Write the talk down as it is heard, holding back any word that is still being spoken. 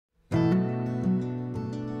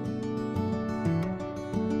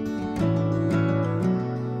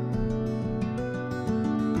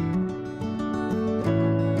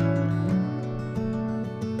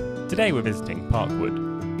Today we're visiting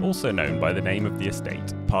Parkwood, also known by the name of the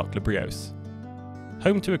estate, Parc Le Brios,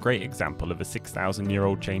 home to a great example of a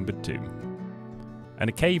 6,000-year-old chambered tomb, and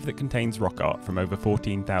a cave that contains rock art from over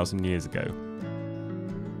 14,000 years ago.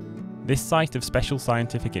 This site of special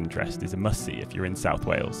scientific interest is a must-see if you're in South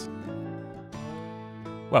Wales.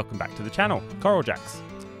 Welcome back to the channel, Coral Jacks.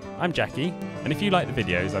 I'm Jackie, and if you like the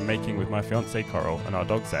videos I'm making with my fiancée Coral and our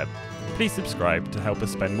dog Zeb, please subscribe to help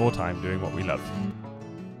us spend more time doing what we love.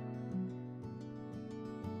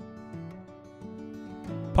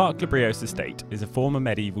 Parc Le Brios Estate is a former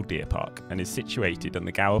medieval deer park and is situated on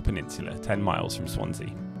the Gower Peninsula 10 miles from Swansea.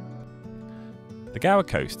 The Gower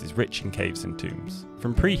coast is rich in caves and tombs,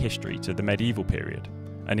 from prehistory to the medieval period,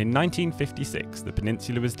 and in 1956 the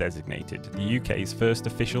peninsula was designated the UK's first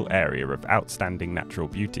official area of outstanding natural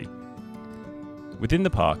beauty. Within the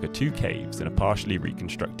park are 2 caves and a partially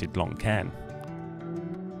reconstructed long cairn.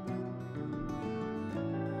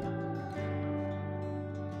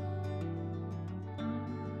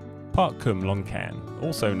 Parc Cwm Long Cairn,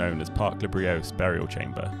 also known as Parc Le Brios Burial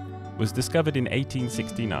Chamber, was discovered in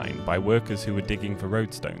 1869 by workers who were digging for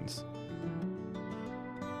roadstones.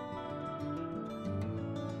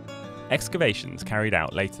 Excavations carried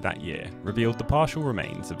out later that year revealed the partial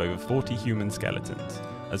remains of over 40 human skeletons,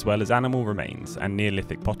 as well as animal remains and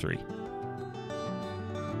Neolithic pottery.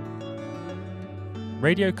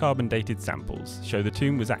 Radiocarbon dated samples show the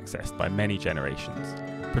tomb was accessed by many generations,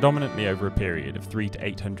 predominantly over a period of 300 to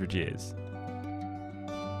 800 years.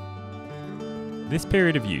 This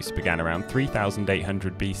period of use began around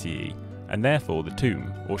 3800 BCE, and therefore the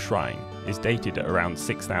tomb, or shrine, is dated at around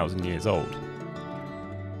 6,000 years old.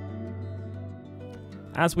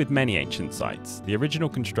 As with many ancient sites, the original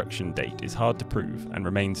construction date is hard to prove and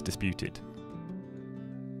remains disputed.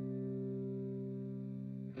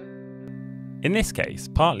 In this case,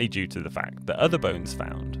 partly due to the fact that other bones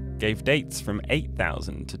found gave dates from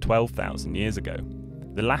 8,000 to 12,000 years ago,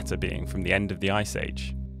 the latter being from the end of the Ice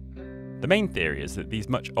Age. The main theory is that these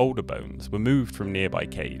much older bones were moved from nearby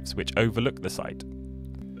caves which overlook the site.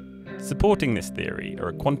 Supporting this theory are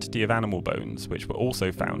a quantity of animal bones which were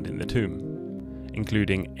also found in the tomb,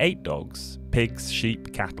 including 8 dogs, pigs,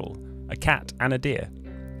 sheep, cattle, a cat and a deer.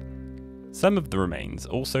 Some of the remains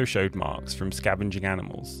also showed marks from scavenging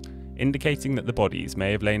animals, indicating that the bodies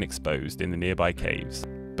may have lain exposed in the nearby caves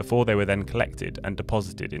before they were then collected and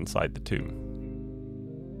deposited inside the tomb.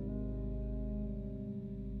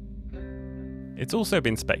 It's also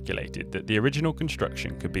been speculated that the original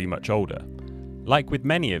construction could be much older, like with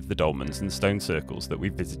many of the dolmens and stone circles that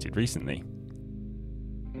we've visited recently.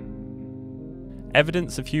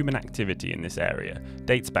 Evidence of human activity in this area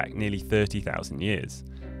dates back nearly 30,000 years,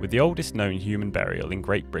 with the oldest known human burial in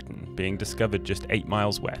Great Britain being discovered just 8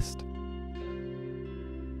 miles west,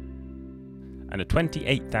 and a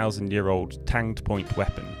 28,000-year-old tanged point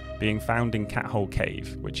weapon being found in Cathole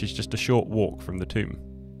Cave, which is just a short walk from the tomb.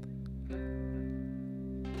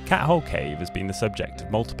 Cathole Cave has been the subject of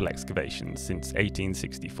multiple excavations since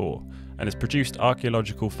 1864 and has produced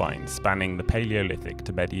archaeological finds spanning the Paleolithic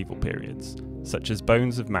to medieval periods, such as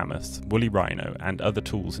bones of mammoths, woolly rhino and other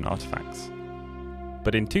tools and artefacts.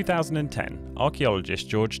 But in 2010, archaeologist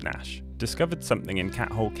George Nash discovered something in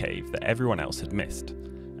Cathole Cave that everyone else had missed: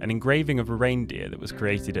 an engraving of a reindeer that was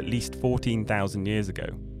created at least 14,000 years ago,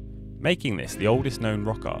 making this the oldest known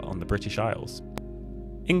rock art on the British Isles.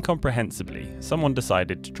 Incomprehensibly, someone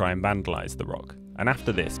decided to try and vandalise the rock, and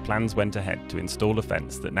after this plans went ahead to install a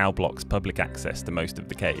fence that now blocks public access to most of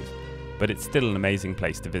the cave, but it's still an amazing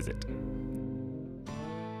place to visit.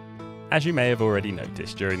 As you may have already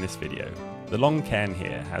noticed during this video, the long cairn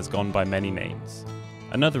here has gone by many names.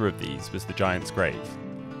 Another of these was the Giant's Grave.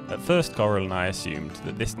 At first Coral and I assumed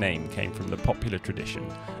that this name came from the popular tradition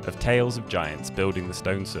of tales of giants building the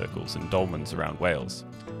stone circles and dolmens around Wales.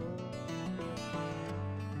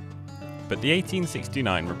 But the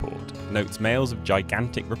 1869 report notes males of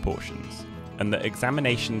gigantic proportions, and that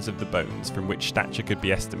examinations of the bones from which stature could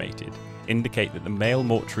be estimated indicate that the male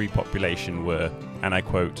mortuary population were, and I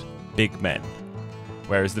quote, big men,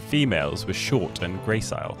 whereas the females were short and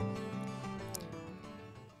gracile.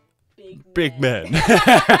 Big men.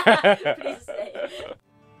 Please say.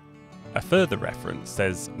 A further reference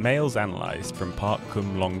says males analysed from Parc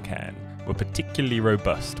Cwm Long Cairn were particularly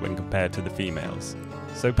robust when compared to the females,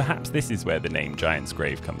 so perhaps this is where the name Giant's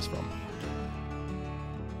Grave comes from.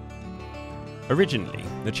 Originally,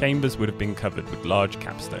 the chambers would have been covered with large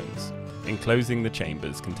capstones, enclosing the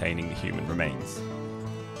chambers containing the human remains.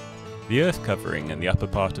 The earth covering and the upper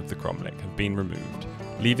part of the cromlech have been removed,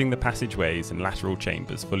 leaving the passageways and lateral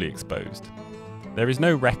chambers fully exposed. There is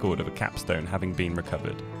no record of a capstone having been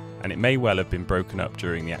recovered, and it may well have been broken up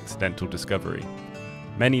during the accidental discovery.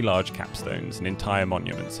 Many large capstones and entire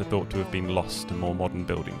monuments are thought to have been lost to more modern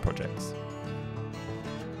building projects.